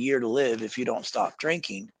give you a year to live if you don't stop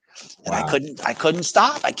drinking. And I couldn't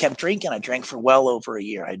stop. I kept drinking. I drank for well over a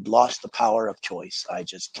year. I'd lost the power of choice. I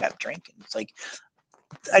just kept drinking. It's like,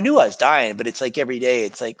 I knew I was dying, but it's like every day,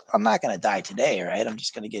 it's like, I'm not going to die today, right? I'm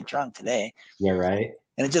just going to get drunk today. Yeah, right.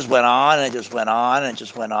 And it just went on, and it just went on, and it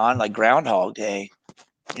just went on like Groundhog Day.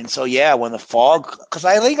 And so, yeah, when the fog, because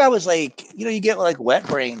I think I was like, you get like wet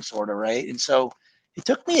brain sort of, right? And so it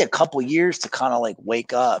took me a couple years to kind of like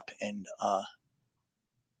wake up and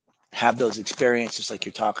have those experiences like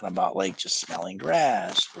you're talking about, like just smelling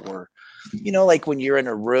grass, or, like when you're in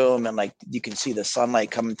a room and like you can see the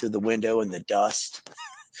sunlight coming through the window and the dust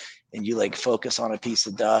and you like focus on a piece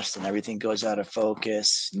of dust and everything goes out of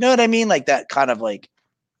focus. You know what I mean? Like that kind of like.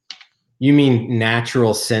 You mean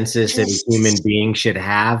natural senses that a human being should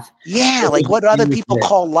have? Yeah, like what other people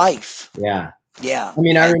call life. Yeah. Yeah. I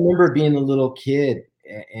mean, I remember being a little kid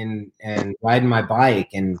and riding my bike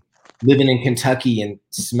and living in Kentucky and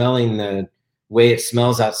smelling the way it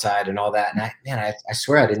smells outside and all that. And I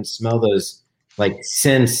swear I didn't smell those like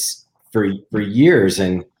scents for years.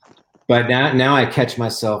 But now I catch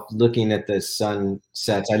myself looking at the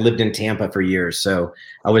sunsets. I lived in Tampa for years, so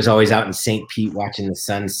I was always out in St. Pete watching the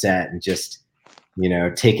sunset and just,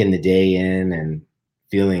 taking the day in and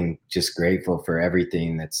feeling just grateful for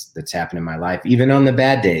everything that's happened in my life. Even on the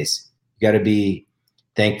bad days, you got to be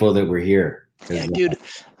thankful that we're here. Yeah, dude.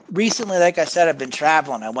 recently, like I said, I've been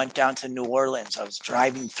traveling. I went down to New Orleans. I was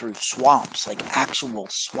driving through swamps, like actual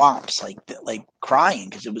swamps, like crying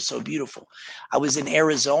because it was so beautiful. I was in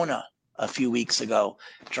Arizona a few weeks ago,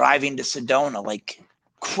 driving to Sedona, like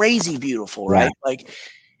crazy beautiful, right? Yeah. Like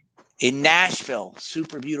in Nashville,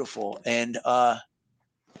 super beautiful, and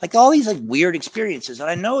like all these like weird experiences. And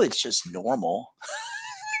I know it's just normal.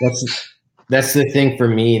 That's the thing for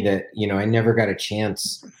me that, you know, I never got a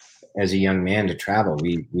chance as a young man to travel.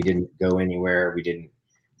 We didn't go anywhere. We didn't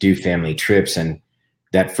do family trips. And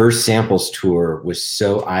that first samples tour was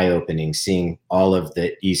so eye-opening, seeing all of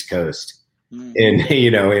the East Coast in, you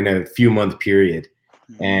know, in a few month period.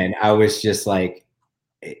 And I was just like,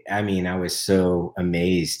 I mean, I was so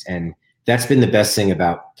amazed. And that's been the best thing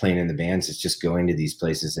about playing in the bands, is just going to these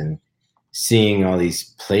places and seeing all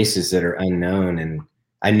these places that are unknown and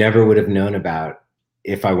I never would have known about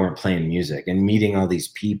if I weren't playing music, and meeting all these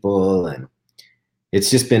people. And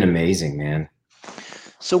it's just been amazing, man.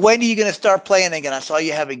 So when are you going to start playing again? I saw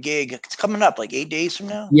you have a gig. It's coming up like 8 days from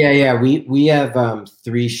now. Yeah. We have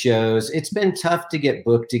 3 shows. It's been tough to get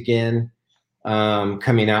booked again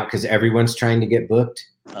coming out because everyone's trying to get booked,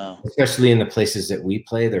 especially in the places that we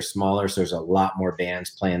play. They're smaller, so there's a lot more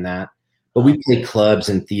bands playing that. But we play clubs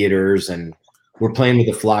and theaters, and we're playing with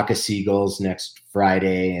the Flock of Seagulls next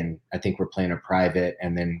Friday, and I think we're playing a private,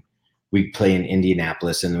 and then we play in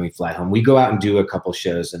Indianapolis, and then we fly home. We go out and do a couple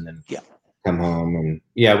shows, and then come home. And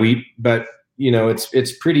but you know,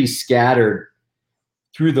 it's pretty scattered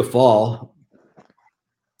through the fall,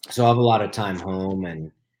 so I have a lot of time home,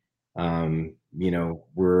 and you know,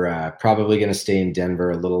 we're probably going to stay in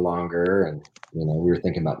Denver a little longer, and you know, we were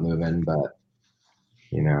thinking about moving, but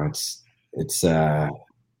you know,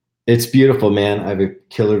 it's beautiful, man. I have a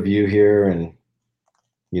killer view here, and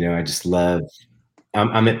you know, I just love.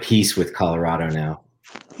 I'm at peace with Colorado now.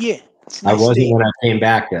 Yeah, nice I wasn't when I came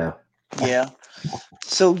back, though. Yeah.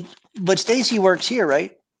 So, but Stacy works here,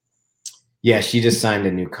 right? Yeah, she just signed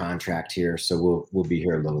a new contract here, so we'll be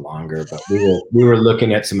here a little longer. But we were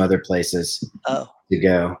looking at some other places to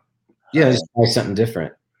go. Yeah, just try something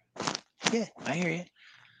different. Yeah, I hear you.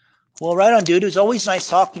 Well, right on, dude. It was always nice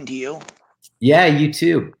talking to you. Yeah, you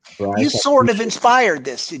too, Bryce. You sort of inspired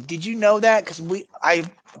this. Did you know that? Because I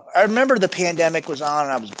remember the pandemic was on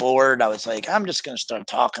and I was bored. I was like, I'm just going to start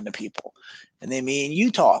talking to people. And then me and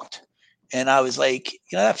you talked. And I was like,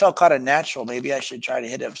 you know, that felt kind of natural. Maybe I should try to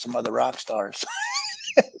hit up some other rock stars.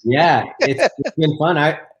 Yeah, it's been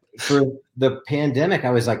fun. For the pandemic,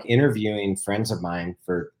 I was like interviewing friends of mine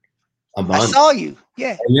for a month. I saw you.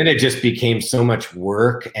 Yeah. And then it just became so much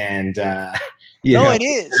work. And, you know, it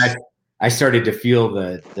is. I started to feel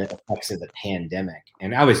the effects of the pandemic,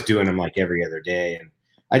 and I was doing them like every other day. And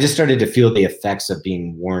I just started to feel the effects of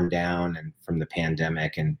being worn down and from the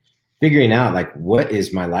pandemic, and figuring out like, what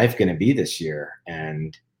is my life going to be this year?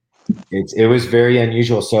 And it was very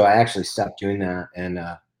unusual. So I actually stopped doing that. And,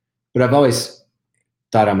 but I've always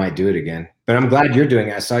thought I might do it again, but I'm glad you're doing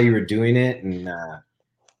it. I saw you were doing it, and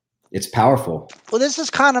it's powerful. Well, this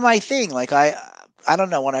is kind of my thing. Like I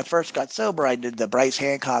don't know, when I first got sober, I did the Bryce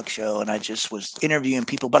Hancock show, and I just was interviewing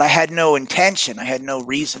people, but I had no intention. I had no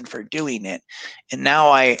reason for doing it. And now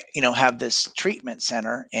I, you know, have this treatment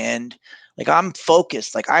center, and like, I'm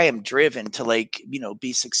focused, like I am driven to like, you know,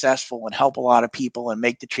 be successful and help a lot of people and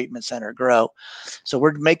make the treatment center grow. So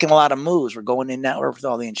we're making a lot of moves. We're going in network with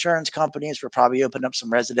all the insurance companies. We're probably opening up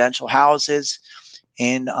some residential houses.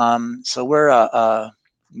 And so we're a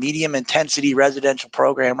medium intensity residential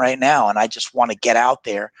program right now, and I just want to get out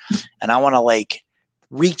there, and I want to like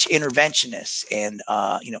reach interventionists and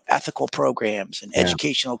you know, ethical programs and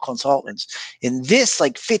educational consultants. And this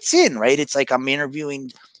like fits in, right? It's like I'm interviewing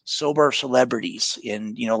sober celebrities,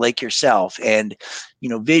 and you know, like yourself, and you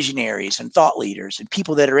know, visionaries and thought leaders and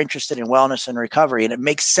people that are interested in wellness and recovery, and it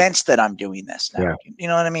makes sense that I'm doing this now. You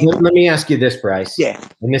know what I mean? Let me ask you this, Bryce. Yeah.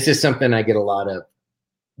 And this is something I get a lot of.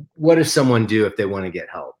 What does someone do if they want to get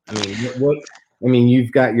help? I mean,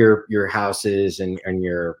 you've got your houses and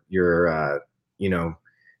your you know,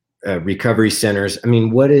 recovery centers. I mean,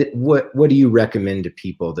 what do you recommend to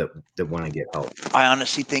people that want to get help? I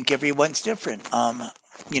honestly think everyone's different.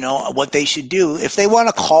 You know, what they should do, if they want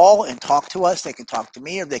to call and talk to us, they can talk to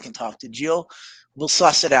me or they can talk to Jill. We'll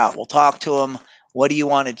suss it out. We'll talk to them. What do you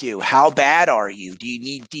want to do? How bad are you? Do you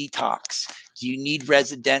need detox? Do you need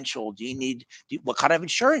residential? What kind of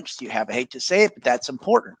insurance do you have? I hate to say it, but that's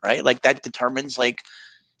important, right? Like that determines, like,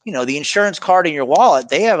 you know, the insurance card in your wallet,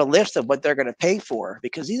 they have a list of what they're going to pay for,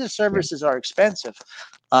 because these services are expensive.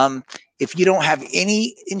 If you don't have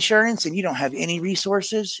any insurance and you don't have any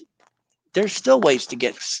resources, there's still ways to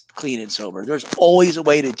get clean and sober. There's always a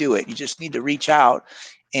way to do it. You just need to reach out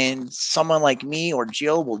and someone like me or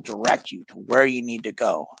Jill will direct you to where you need to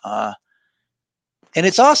go. And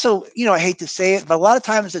it's also, I hate to say it, but a lot of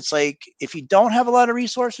times it's like, if you don't have a lot of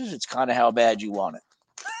resources, it's kind of how bad you want it.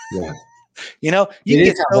 Yeah. You can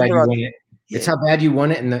get sober on it. It's how bad you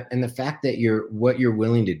want it, and the fact that what you're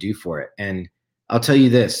willing to do for it. And I'll tell you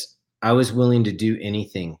this, I was willing to do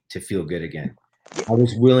anything to feel good again. I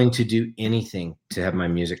was willing to do anything to have my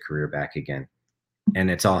music career back again. And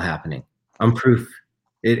it's all happening. I'm proof.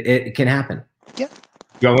 It can happen. Yeah.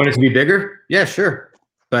 Do I want it to be bigger? Yeah, sure.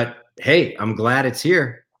 But hey, I'm glad it's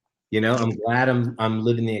here. I'm glad I'm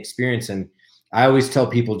living the experience. And I always tell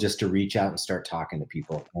people just to reach out and start talking to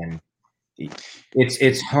people. And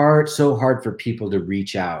it's hard, so hard for people to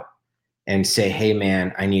reach out and say, hey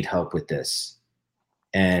man, I need help with this.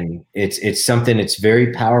 And it's something that's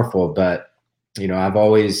very powerful, but I've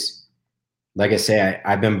always, like I say,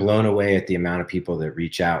 I've been blown away at the amount of people that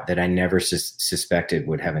reach out that I never suspected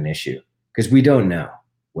would have an issue, because we don't know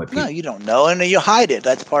what people. No, you don't know, and you hide it.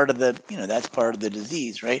 That's part of the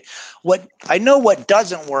disease, right? I know what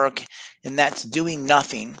doesn't work, and that's doing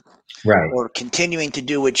nothing, right, or continuing to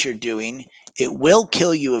do what you're doing. It will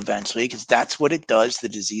kill you eventually, because that's what it does. The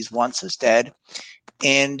disease wants us dead.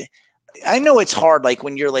 And I know it's hard, like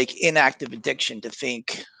when you're like in active addiction, to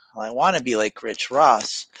think, well, I want to be like Rich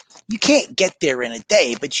Ross. You can't get there in a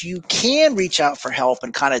day, but you can reach out for help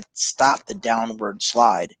and kind of stop the downward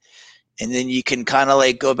slide. And then you can kind of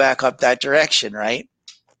like go back up that direction, right?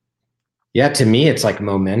 Yeah, to me, it's like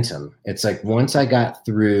momentum. It's like once I got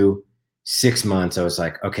through 6 months, I was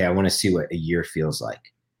like, okay, I want to see what a year feels like.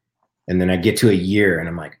 And then I get to a year and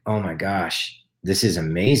I'm like, oh my gosh, this is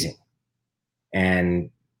amazing. And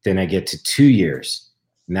then I get to 2 years,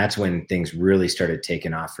 and that's when things really started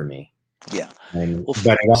taking off for me. Yeah.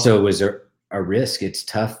 But it also was a risk. It's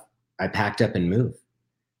tough. I packed up and moved.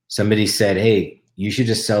 Somebody said, hey, you should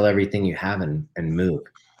just sell everything you have and move.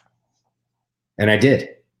 And I did.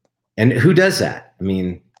 And who does that? I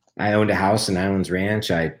mean, I owned a house in Islands Ranch.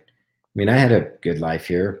 I had a good life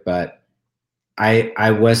here, but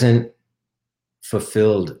I wasn't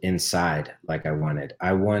fulfilled inside like I wanted.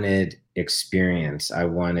 I wanted experience. I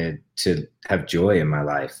wanted to have joy in my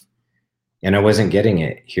life. And I wasn't getting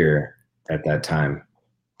it here at that time.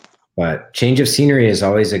 But change of scenery is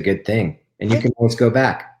always a good thing. And you can always go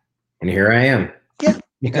back. And here I am. Yeah.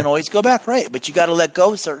 You can always go back, right? But you got to let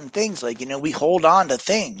go of certain things. Like, we hold on to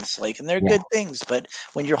things, and they're good things. But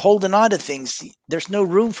when you're holding on to things, there's no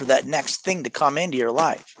room for that next thing to come into your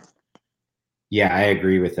life. Yeah, I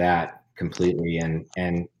agree with that completely.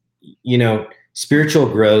 And spiritual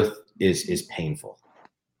growth is painful.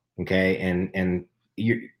 Okay. And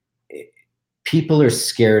people are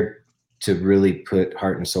scared to really put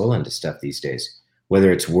heart and soul into stuff these days,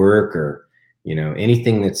 whether it's work or,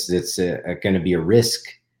 anything that's going to be a risk.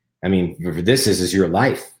 I mean, this is your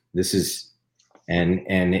life. This is, and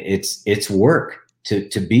it's work.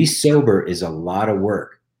 To be sober is a lot of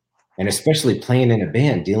work. And especially playing in a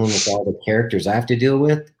band, dealing with all the characters I have to deal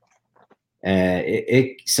with,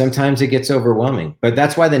 sometimes it gets overwhelming. But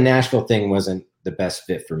that's why the Nashville thing wasn't the best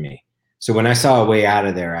fit for me. So when I saw a way out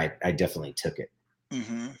of there, I definitely took it.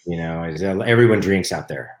 Mm-hmm. Everyone drinks out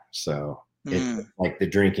there, so it's like the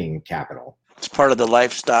drinking capital. It's part of the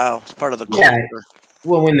lifestyle. It's part of the culture. Yeah.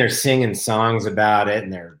 Well, when they're singing songs about it,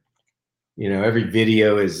 and they're, every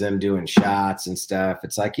video is them doing shots and stuff.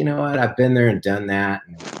 It's like, you know what? I've been there and done that,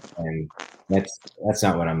 and that's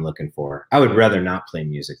not what I'm looking for. I would rather not play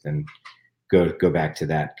music than go back to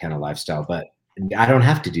that kind of lifestyle. But I don't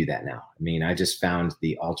have to do that now. I mean, I just found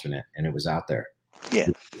the alternate, and it was out there. Yeah,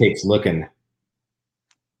 it takes looking.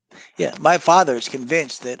 Yeah, my father is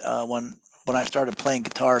convinced that when I started playing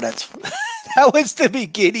guitar, that was the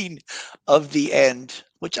beginning of the end.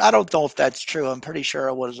 Which I don't know if that's true. I'm pretty sure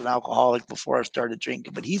I was an alcoholic before I started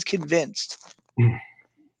drinking, but he's convinced.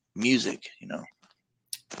 Music,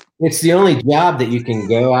 It's the only job that you can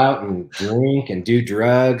go out and drink and do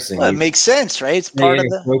drugs. And it makes sense, right? It's part of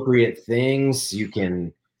the appropriate things. You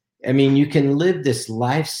can live this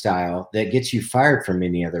lifestyle that gets you fired from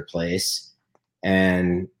any other place.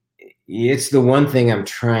 And it's the one thing I'm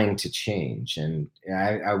trying to change. And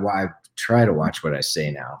I try to watch what I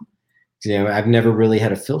say now. I've never really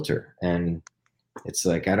had a filter, and it's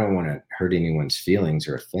like, I don't want to hurt anyone's feelings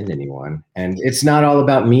or offend anyone. And it's not all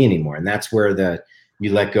about me anymore. And that's where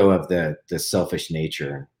you let go of the selfish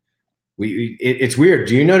nature. It's weird.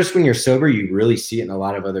 Do you notice when you're sober, you really see it in a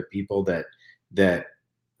lot of other people that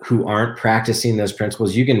who aren't practicing those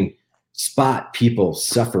principles? You can spot people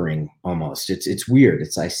suffering almost. It's weird.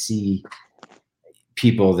 I see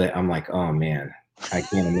people that I'm like, oh man, I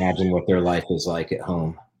can't imagine what their life is like at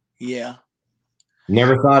home. Yeah.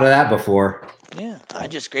 Never thought of that before. Yeah, I'm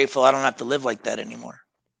just grateful I don't have to live like that anymore.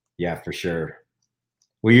 Yeah, for sure.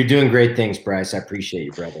 Well, you're doing great things, Bryce. I appreciate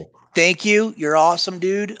you, brother. Thank you. You're awesome,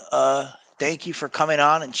 dude. Thank you for coming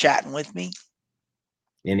on and chatting with me.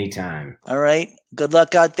 Anytime. All right. Good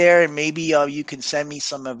luck out there, and maybe you can send me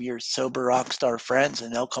some of your sober rock star friends,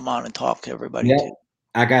 and they'll come on and talk to everybody Yeah, too.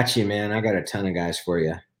 I got you, man. I got a ton of guys for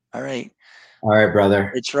you. All right. All right,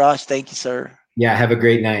 brother. It's Ross. Thank you, sir. Yeah, have a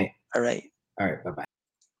great night. All right. All right, bye-bye.